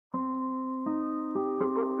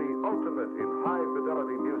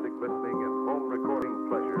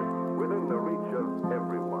pleasure within the reach of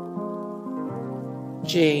everyone.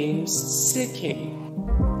 James Sicking,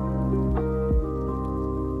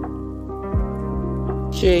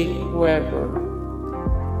 Jake Weber,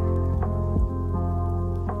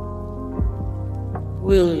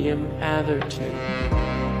 William Atherton,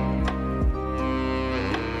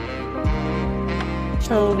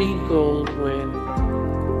 Tony Goldwyn,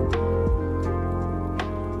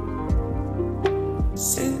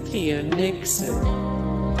 Cynthia Nixon,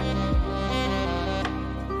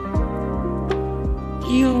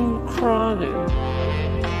 Hugh Cronin,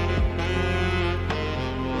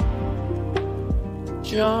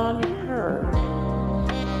 John Hurd,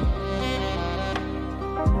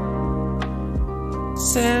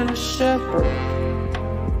 Sam Shepard,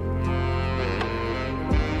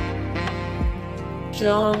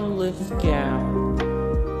 John Lithgow,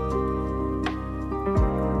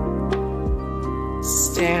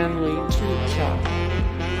 Stanley Tuchak,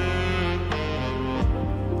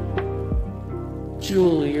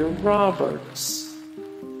 Julia Roberts,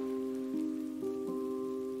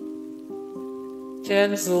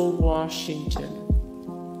 Denzel Washington.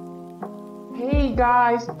 Hey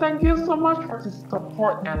guys, thank you so much for the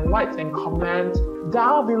support and likes and comments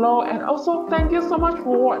down below, and also thank you so much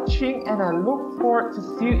for watching, and I look forward to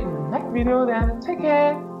see you in the next video. Then take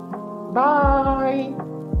care, bye.